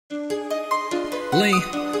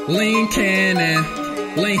lean cannon,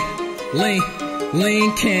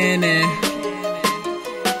 lean cannon.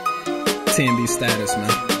 10B status,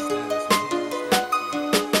 man.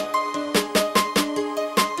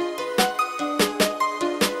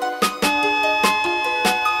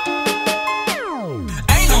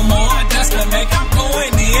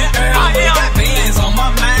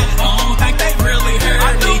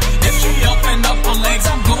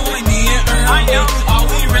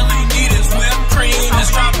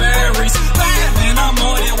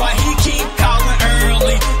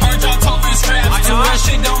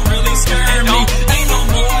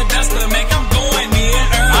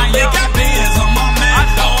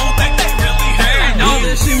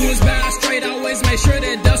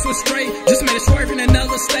 Straight, just made a swerve in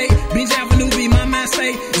another state. Beach Avenue be my mind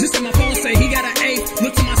state. Just in my phone say he got an A.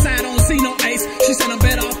 Look to my side, I don't see no ace. She said I'm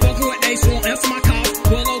better off fucking with Ace. Won't answer my call.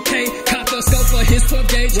 Well, okay. Cop the scope for his 12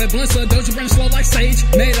 gauge. Red blunts of Doja burn slow like sage.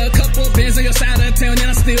 Made a couple bands on your side of town, and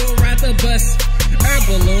I still ride the bus. Air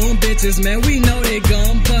balloon bitches, man, we know they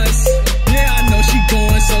gon' bust. Yeah, I know she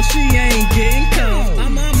going, so she ain't getting come.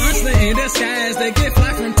 I'm a monster in disguise. They get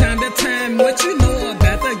fly from time to time. What you know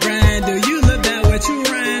about the grind? Do you live that what you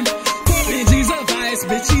rhyme?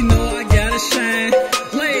 Bitch, you know I gotta shine.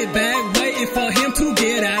 Lay back, waiting for him to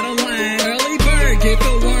get out of line. Early bird, get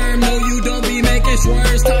the worm. No, you don't be making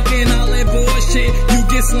swerves. Talking all that bullshit. You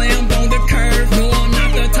get slammed on the curve. No, I'm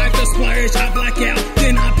not the type to splurge. I black out,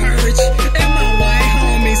 then I purge. And my white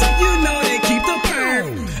homies, you know they keep the perv.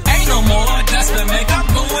 Ain't no more dust to make. I'm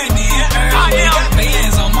going in early. Got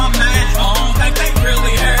bands on my mind. I don't think they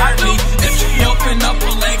really heard me. If she open up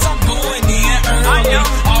her legs, I'm going in early.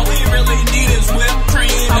 All we really need is whipped cream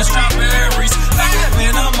and strawberries. 5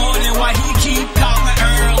 in the morning, why he keep calling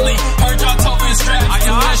early? Heard y'all talking straps,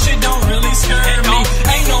 so that shit don't really scare me.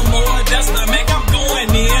 Ain't no more dust to make. I'm going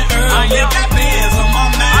in early. Got bands on my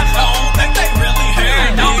mind. I don't think they really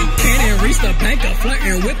heard me. Can't reach the banker,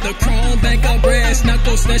 flirting with the chrome banker. Brass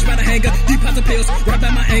knuckles, snatched by the hanger. Deposit pills, right by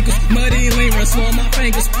my ankles. Muddy lean, run slow on my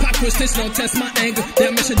fingers. Pop push, stitch, don't test my angle.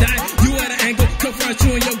 Damn, I should die. You at an angle. Confront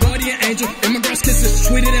you and your guardian angel. And my girl's kisses,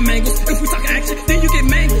 sweeter than mangoes. If we talk action, then you get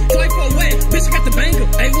mangled. Swipe away, bitch, I got the banger.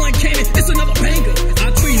 A1 cannon, it's another banger. I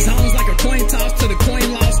treat zones like a coin toss to the coin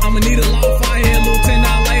loss. I'ma need a law if I hear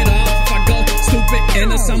 $10 later off. If I go stupid in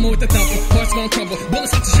the summer with the thumper, hearts gon' crumble.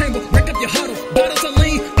 Bullets out the chamber, break up your huddle. Bottles of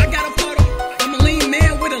lean, I got a puddle. I'm a lean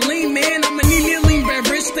man with a lean man. I'ma need me a lean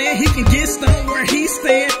beverage stand. He can get stoned where he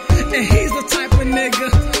stand. And he's the type of nigga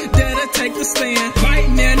that'll take the stand.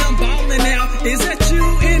 Fighting and I'm balling out. Is that you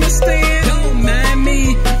in the stand? Don't mind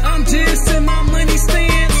me, I'm just in my money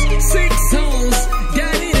stance. 6 zones,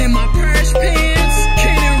 got it in my purse pants.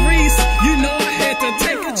 Kid and Rees, you know I had to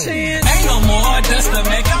take a chance. Ain't no more dust to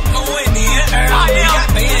make. I'm going in early. Got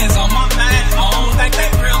bands on my mind. I don't think they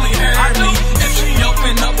really heard me. If she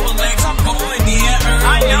open up her legs, I'm going in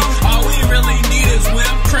early. All we really need is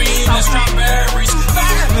whipped cream and strawberries.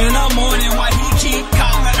 5 in the morning, why he keep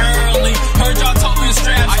calling early? Heard y'all talking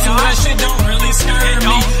straps, so that shit don't really scare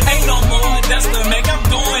me. Ain't no more dust to make. I'm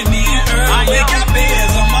going in early. Got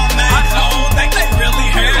bands on my mind. I don't think they really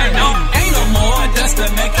heard me. Ain't no more dust to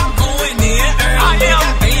make. I'm going in early.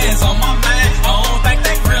 Got bands on my mind. I don't think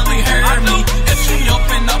they really heard me. If she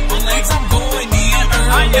open up her legs, I'm going in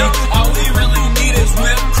early. All we really need is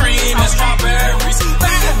whipped cream and strawberries.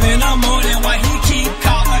 5 in the morning, why he keep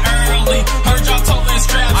calling early? Heard y'all talking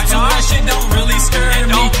straps, so that shit don't really scare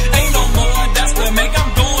me. Ain't no more dust to make.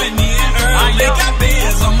 I'm going in early. Got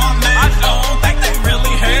bands on my mind. I don't think they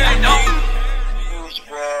really heard me.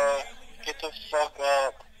 Bruh, get the fuck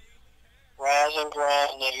up. Rise and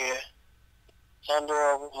grind, nigga. Thunder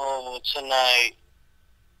over tonight.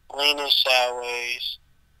 Leaning sideways.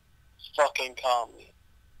 Fucking call me.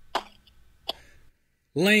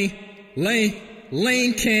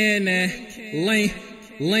 Lean cannon.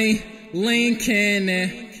 Lean cannon.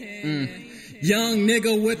 Young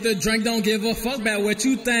nigga with the drink, don't give a fuck about what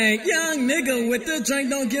you think. Young nigga with the drink,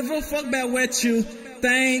 don't give a fuck about what you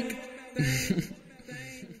think.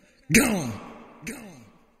 Gone.